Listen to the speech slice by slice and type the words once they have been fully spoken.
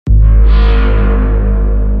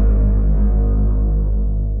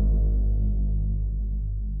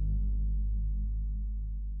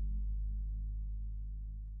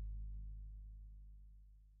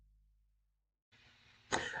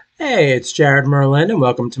Hey, it's Jared Merlin, and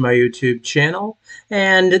welcome to my YouTube channel.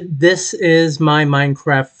 And this is my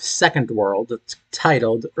Minecraft second world. It's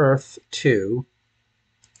titled Earth 2.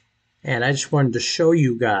 And I just wanted to show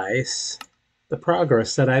you guys the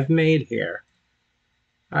progress that I've made here.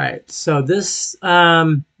 Alright, so this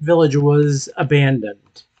village was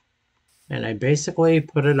abandoned. And I basically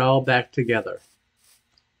put it all back together.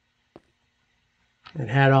 It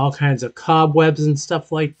had all kinds of cobwebs and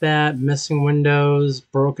stuff like that, missing windows,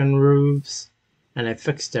 broken roofs, and I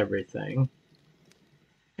fixed everything.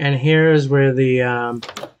 And here's where the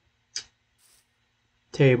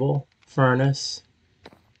table, furnace,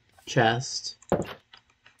 chest,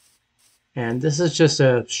 and this is just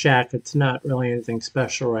a shack. It's not really anything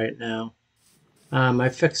special right now. I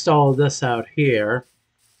fixed all of this out here.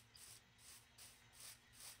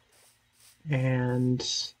 And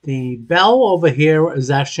the bell over here is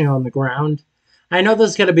actually on the ground. I know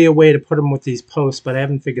there's got to be a way to put them with these posts, but I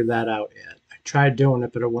haven't figured that out yet. I tried doing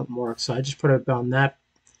it, but it wouldn't work, so I just put it on that.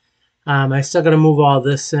 I still got to move all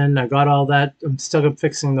this in. I got all that. I'm still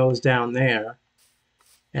fixing those down there.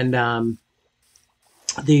 And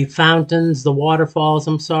the fountains, the waterfalls,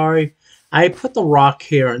 I'm sorry. I put the rock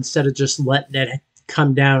here instead of just letting it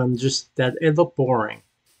come down and just that it looked boring.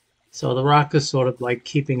 So the rock is sort of like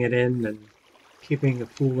keeping it in and keeping the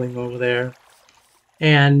cooling over there.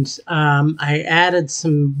 And I added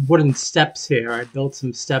some wooden steps here. I built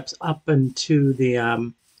some steps up into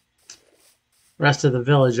the rest of the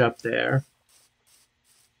village up there,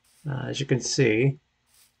 as you can see.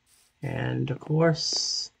 And of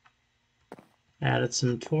course, added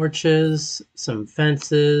some torches, some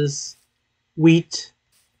fences, wheat.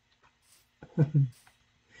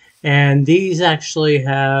 And these actually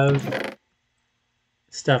have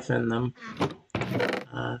stuff in them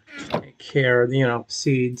to take care of,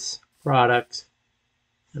 seeds, product,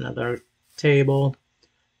 another table.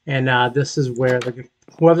 And this is where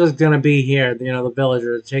whoever's going to be here, the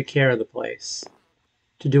villagers, take care of the place,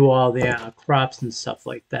 to do all the crops and stuff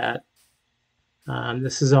like that.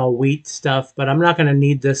 This is all wheat stuff, but I'm not going to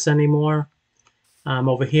need this anymore.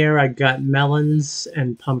 Over here I got melons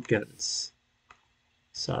and pumpkins.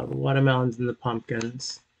 So the watermelons and the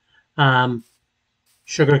pumpkins.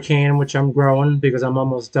 Sugar cane, which I'm growing because I'm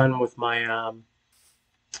almost done with my,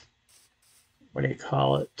 what do you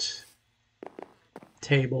call it,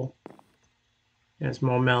 table. There's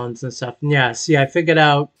more melons and stuff. And yeah, see, I figured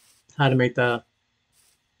out how to make the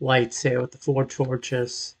lights here with the 4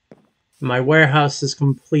 torches. My warehouse is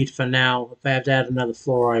complete for now. If I have to add another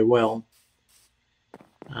floor, I will.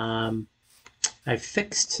 I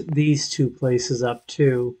fixed these 2 places up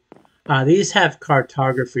too. These have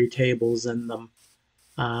cartography tables in them.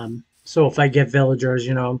 So if I get villagers,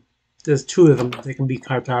 there's 2 of them. They can be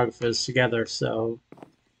cartographers together. So,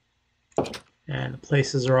 and the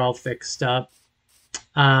places are all fixed up.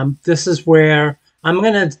 This is where I'm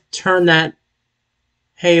going to turn that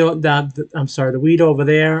the wheat over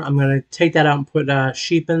there. I'm going to take that out and put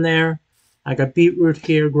sheep in there. I got beetroot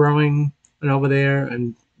here growing and over there,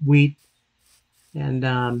 and wheat, and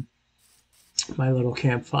my little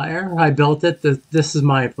campfire. I built it. This is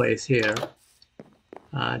my place here.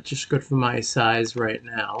 Just good for my size right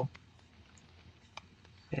now.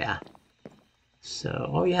 Yeah. So,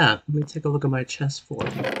 oh yeah, let me take a look at my chest for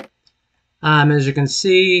you. As you can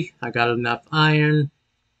see, I got enough iron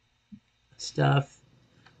stuff.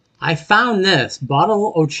 I found this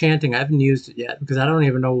bottle of enchanting. I haven't used it yet because I don't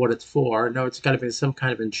even know what it's for. I know it's got to be some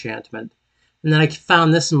kind of enchantment. And then I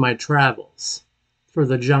found this in my travels for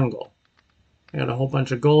the jungle. I got a whole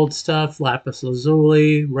bunch of gold stuff, lapis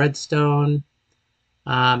lazuli, redstone.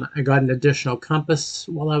 I got an additional compass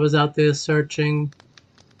while I was out there searching.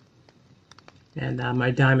 And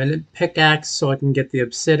my diamond pickaxe so I can get the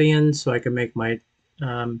obsidian so I can make my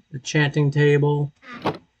enchanting table.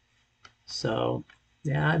 So,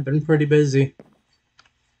 yeah, I've been pretty busy.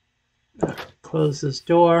 Close this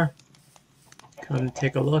door. Come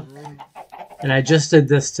take a look. And I just did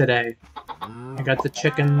this today. I got the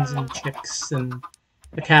chickens and chicks and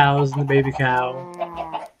the cows and the baby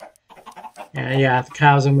cow. And yeah, the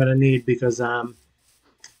cows I'm going to need because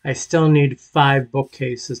I still need 5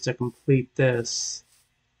 bookcases to complete this.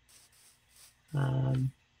 Right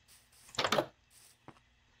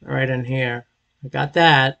in here. I got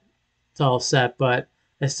that. It's all set, but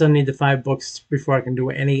I still need the 5 books before I can do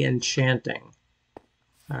any enchanting.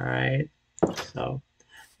 Alright. So,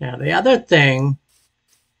 now the other thing,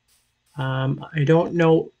 I don't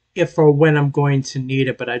know if or when I'm going to need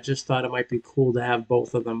it, but I just thought it might be cool to have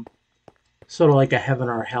both of them. Sort of like a heaven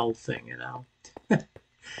or hell thing,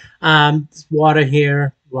 There's water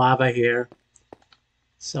here, lava here.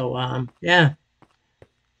 So, yeah.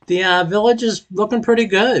 the village is looking pretty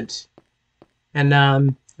good. And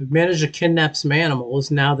I've managed to kidnap some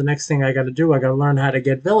animals. Now the next thing I got to do, I got to learn how to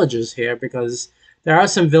get villagers here, because there are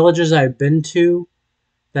some villages I've been to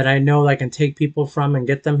that I know I can take people from and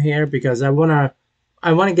get them here, because I want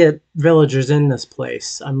to get villagers in this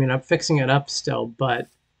place. I mean, I'm fixing it up still, but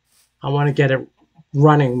I want to get it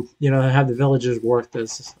running, you know, have the villagers work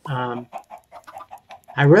this. I'm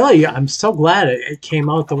so glad it came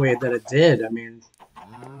out the way that it did. I mean,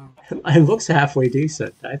 it looks halfway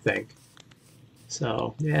decent, I think.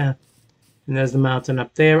 So, yeah. And there's the mountain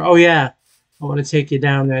up there. Oh, yeah. I want to take you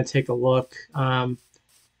down there and take a look.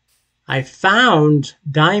 I found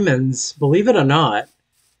diamonds, believe it or not,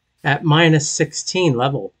 at minus 16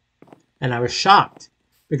 level. And I was shocked,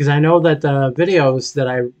 because I know that the videos that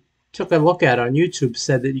I took a look at on YouTube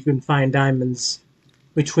said that you can find diamonds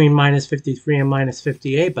between minus 53 and minus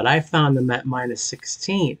 58, but I found them at minus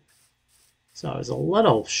 16. So I was a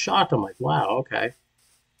little shocked. I'm like, wow, okay.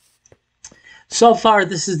 So far,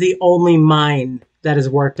 this is the only mine that has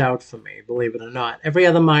worked out for me, believe it or not. Every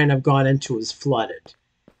other mine I've gone into is flooded.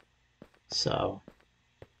 So,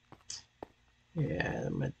 yeah,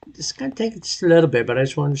 I'm just going to take it just a little bit, but I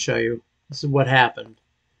just wanted to show you. This is what happened.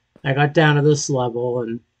 I got down to this level,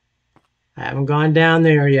 and I haven't gone down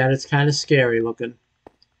there yet. It's kind of scary looking.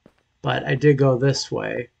 But I did go this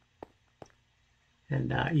way.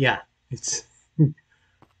 And, yeah, it's...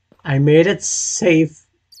 I made it safe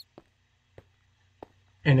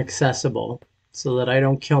and accessible so that I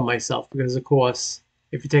don't kill myself, because, of course,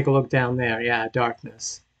 if you take a look down there, yeah,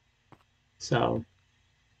 darkness. So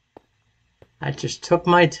I just took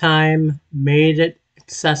my time, made it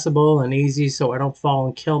accessible and easy so I don't fall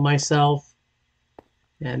and kill myself.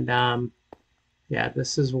 And yeah,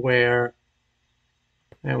 this is where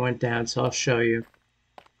I went down, so I'll show you.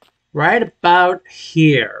 Right about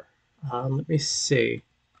here. Let me see.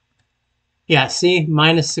 Yeah, see,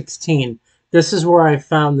 minus 16. This is where I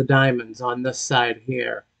found the diamonds, on this side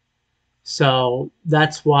here. So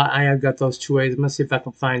that's why I have got those 2 ways. I'm going to see if I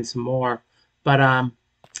can find some more. But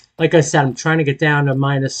like I said, I'm trying to get down to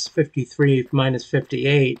minus 53, minus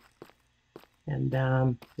 58. And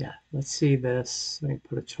yeah, let's see this. Let me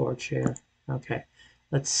put a torch here. Okay,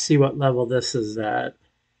 let's see what level this is at.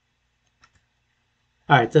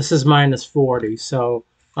 All right, this is minus 40, so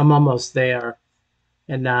I'm almost there.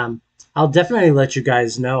 And I'll definitely let you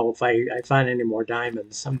guys know if I find any more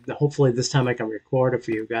diamonds. Hopefully this time I can record it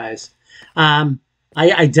for you guys.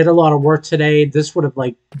 I did a lot of work today. This would have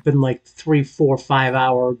been like 3, 4, 5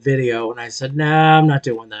 hour video, and I said, no, I'm not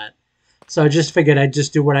doing that. So I just figured I'd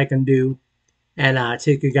just do what I can do and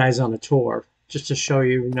take you guys on a tour just to show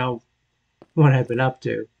you, what I've been up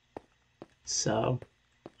to. So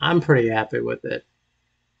I'm pretty happy with it.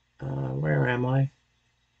 Where am I?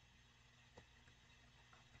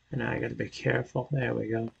 And now I got to be careful. There we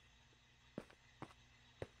go.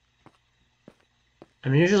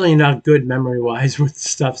 I'm usually not good memory-wise with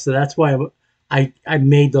stuff, so that's why I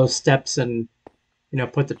made those steps and,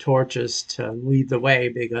 put the torches to lead the way,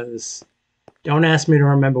 because don't ask me to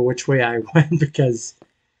remember which way I went, because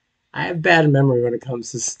I have bad memory when it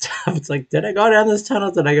comes to stuff. It's like, did I go down this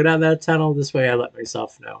tunnel? Did I go down that tunnel? This way I let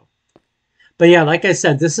myself know. But yeah, like I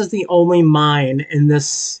said, this is the only mine in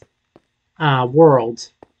this world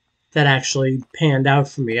that actually panned out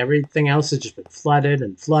for me. Everything else has just been flooded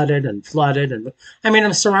and flooded and flooded. And I mean,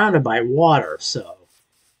 I'm surrounded by water, so.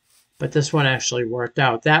 But this one actually worked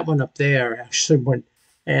out. That one up there actually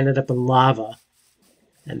ended up in lava.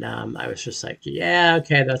 And I was just like, yeah,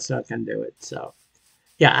 okay, that's not going to do it. So,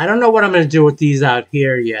 yeah, I don't know what I'm going to do with these out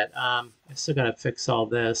here yet. I still got to fix all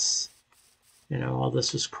this. All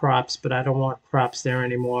this was crops, but I don't want crops there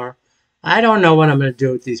anymore. I don't know what I'm going to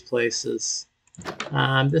do with these places.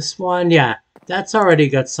 This one, yeah, that's already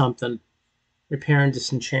got something. Repair and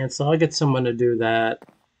disenchant, so I'll get someone to do that.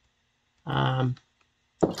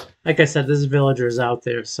 Like I said, there's villagers out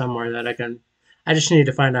there somewhere that I just need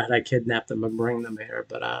to find out how to kidnap them and bring them here.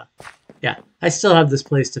 But, yeah, I still have this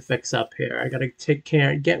place to fix up here. I got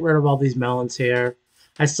to get rid of all these melons here.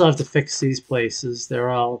 I still have to fix these places.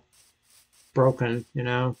 They're all broken,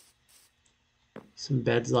 Some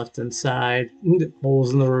beds left inside,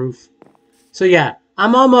 holes in the roof. So yeah,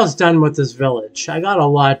 I'm almost done with this village. I got a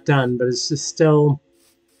lot done, but it's just still,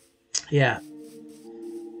 yeah.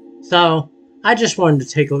 So I just wanted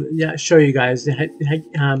to show you guys,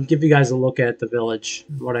 give you guys a look at the village,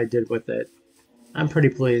 what I did with it. I'm pretty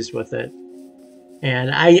pleased with it.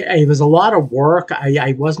 And it was a lot of work.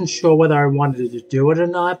 I wasn't sure whether I wanted to do it or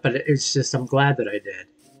not, but it's just, I'm glad that I did.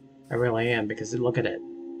 I really am, because look at it.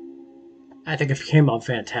 I think it came out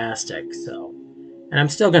fantastic, so. And I'm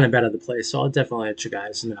still going to better the place, so I'll definitely let you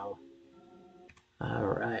guys know. All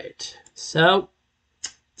right. So,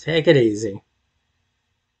 take it easy.